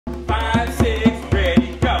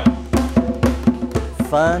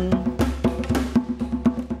fun,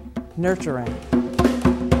 nurturing,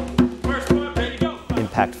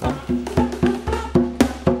 impactful,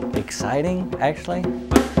 exciting, actually,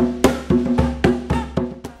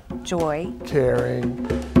 joy, caring,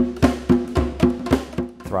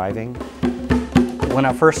 thriving. When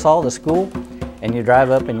I first saw the school, and you drive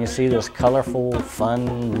up and you see this colorful,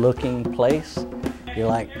 fun-looking place, you're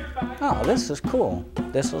like, oh, this is cool.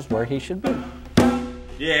 This is where he should be.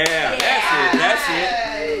 Yeah, that's it.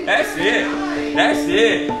 That's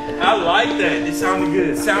it. I like that. It sounded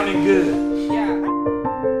good. Sounding good.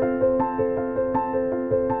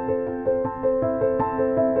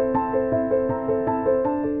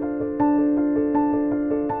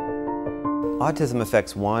 Autism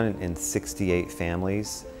affects 1 in 68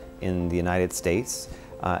 families in the United States,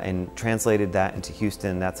 and translated that into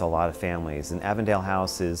Houston, that's a lot of families. And Avondale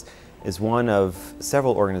House is one of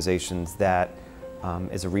several organizations that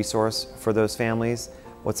is a resource for those families.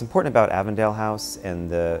 What's important about Avondale House and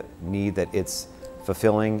the need that it's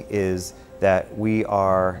fulfilling is that we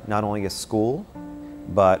are not only a school,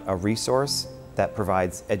 but a resource that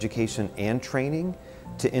provides education and training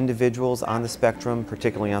to individuals on the spectrum,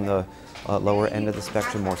 particularly on the lower end of the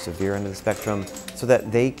spectrum, more severe end of the spectrum, so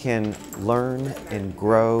that they can learn and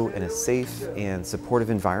grow in a safe and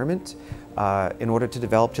supportive environment in order to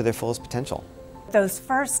develop to their fullest potential. Those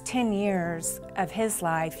first 10 years of his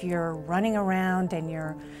life, you're running around and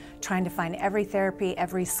you're trying to find every therapy,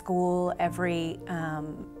 every school, every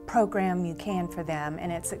program you can for them,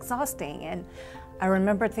 and it's exhausting. And I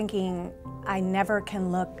remember thinking, I never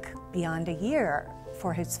can look beyond a year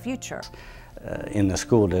for his future. In the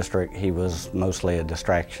school district, he was mostly a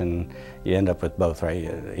distraction. You end up with both, right?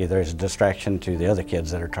 Either it's a distraction to the other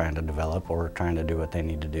kids that are trying to develop or trying to do what they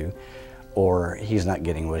need to do, or he's not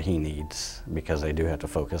getting what he needs because they do have to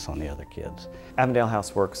focus on the other kids. Avondale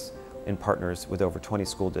House works in partners with over 20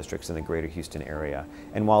 school districts in the greater Houston area.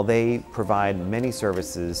 And while they provide many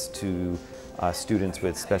services to students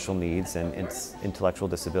with special needs and intellectual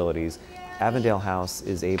disabilities, Avondale House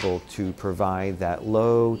is able to provide that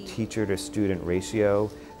low teacher to student ratio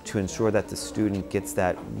to ensure that the student gets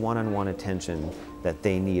that one-on-one attention that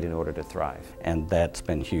they need in order to thrive. And that's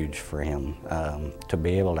been huge for him, to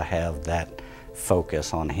be able to have that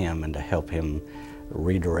focus on him and to help him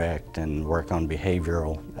redirect and work on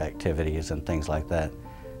behavioral activities and things like that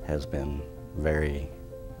has been very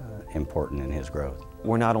important in his growth.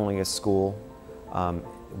 We're not only a school,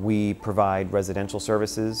 we provide residential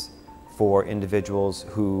services for individuals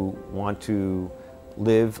who want to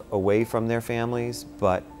live away from their families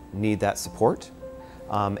but need that support.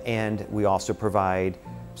 And we also provide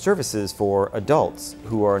services for adults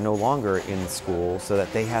who are no longer in school so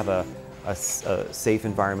that they have a safe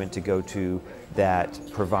environment to go to that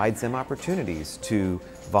provides them opportunities to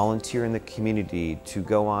volunteer in the community, to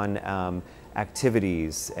go on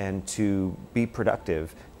activities, and to be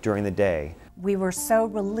productive during the day. We were so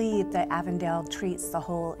relieved that Avondale treats the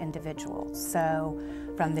whole individual. So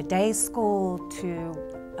from the day school to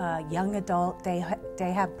young adult day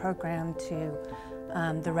have program to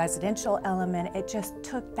the residential element, it just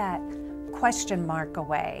took that question mark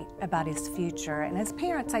away about his future. And as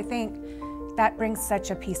parents, I think that brings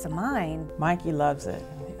such a peace of mind. Mikey loves it.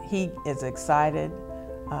 He is excited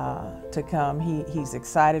to come. He's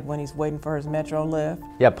excited when he's waiting for his Metro lift.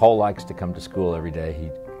 Yeah, Paul likes to come to school every day.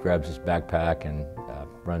 He grabs his backpack and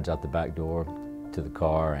runs out the back door to the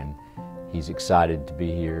car, and he's excited to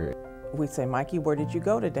be here. We say, Mikey, where did you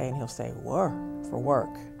go today? And he'll say, for work.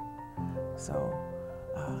 So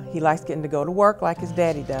he likes getting to go to work like his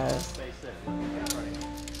daddy does.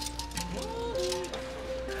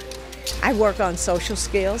 I work on social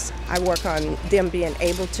skills. I work on them being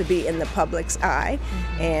able to be in the public's eye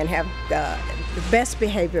and have the best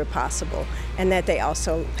behavior possible, and that they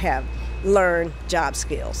also have learned job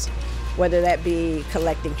skills, whether that be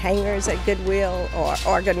collecting hangers at Goodwill or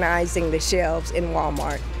organizing the shelves in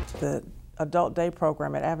Walmart. The adult day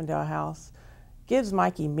program at Avondale House gives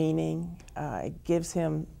Mikey meaning. It gives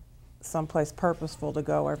him someplace purposeful to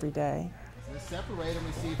go every day. Let's separate them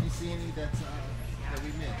and see if you see any that we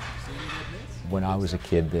missed. See any that missed? When I was a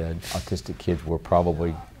kid, the autistic kids were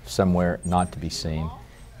probably somewhere not to be seen,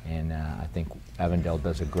 and I think Avondale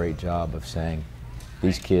does a great job of saying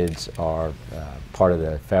these kids are part of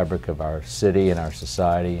the fabric of our city and our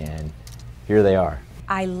society, and here they are.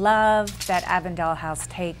 I love that Avondale House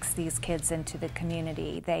takes these kids into the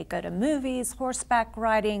community. They go to movies, horseback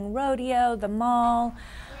riding, rodeo, the mall.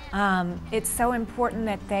 It's so important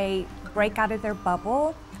that they break out of their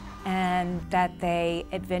bubble and that they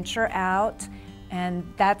adventure out, and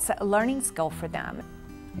that's a learning skill for them.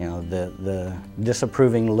 You know, the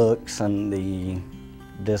disapproving looks and the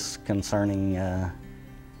disconcerting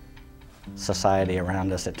society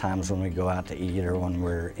around us at times when we go out to eat or when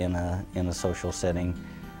we're in a social setting.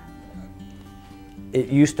 It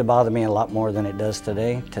used to bother me a lot more than it does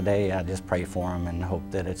today. Today I just pray for them and hope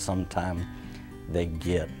that at some time they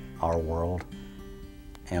get our world.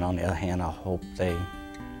 And on the other hand, I hope they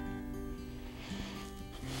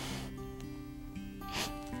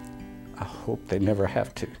never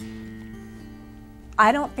have to.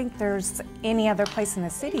 I don't think there's any other place in the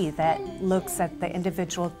city that looks at the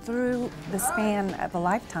individual through the span of a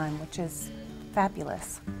lifetime, which is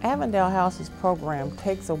fabulous. Avondale House's program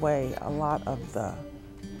takes away a lot of the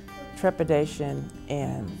trepidation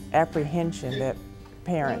and apprehension that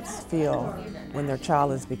parents feel when their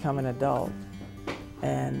child has become an adult.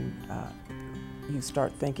 And you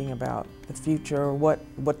start thinking about the future,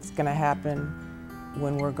 what's going to happen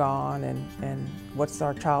when we're gone, and what's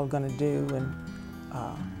our child going to do and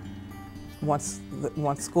once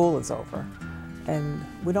school is over. And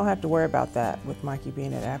we don't have to worry about that with Mikey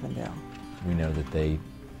being at Avondale. We know that they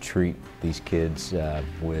treat these kids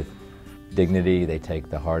with dignity. They take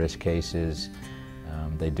the hardest cases.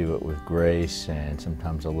 They do it with grace and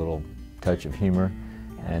sometimes a little touch of humor.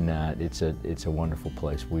 And it's a wonderful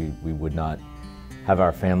place. We would not have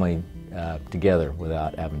our family together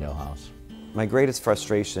without Avondale House. My greatest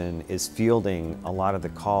frustration is fielding a lot of the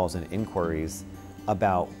calls and inquiries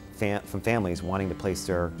about from families wanting to place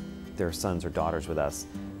their sons or daughters with us.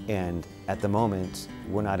 And at the moment,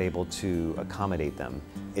 we're not able to accommodate them.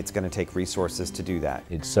 It's going to take resources to do that.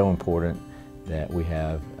 It's so important that we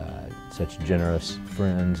have such generous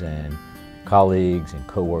friends and colleagues and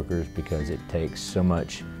co-workers, because it takes so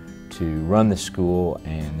much to run the school,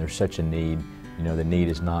 and there's such a need. You know, the need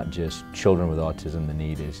is not just children with autism, the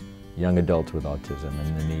need is young adults with autism,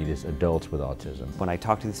 and the need is adults with autism. When I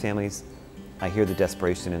talk to these families, I hear the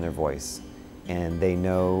desperation in their voice, and they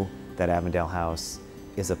know that Avondale House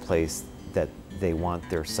is a place that they want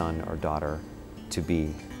their son or daughter to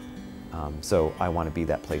be. So I want to be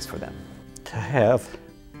that place for them. To have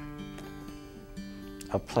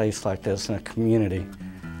a place like this in a community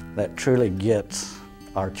that truly gets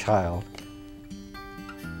our child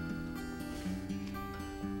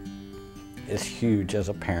is huge as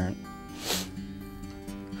a parent.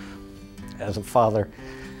 As a father,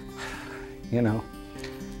 you know,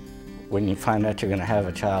 when you find out you're going to have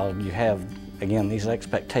a child, you have, again, these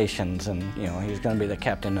expectations, and, you know, he's going to be the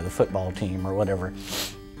captain of the football team or whatever.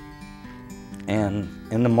 And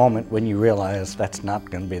in the moment when you realize that's not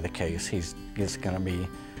going to be the case, he's just going to be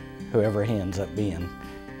whoever he ends up being,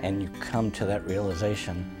 and you come to that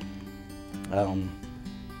realization,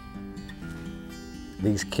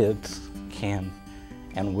 these kids can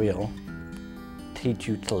and will teach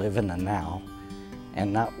you to live in the now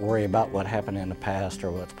and not worry about what happened in the past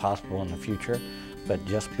or what's possible in the future, but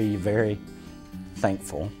just be very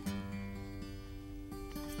thankful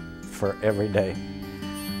for every day.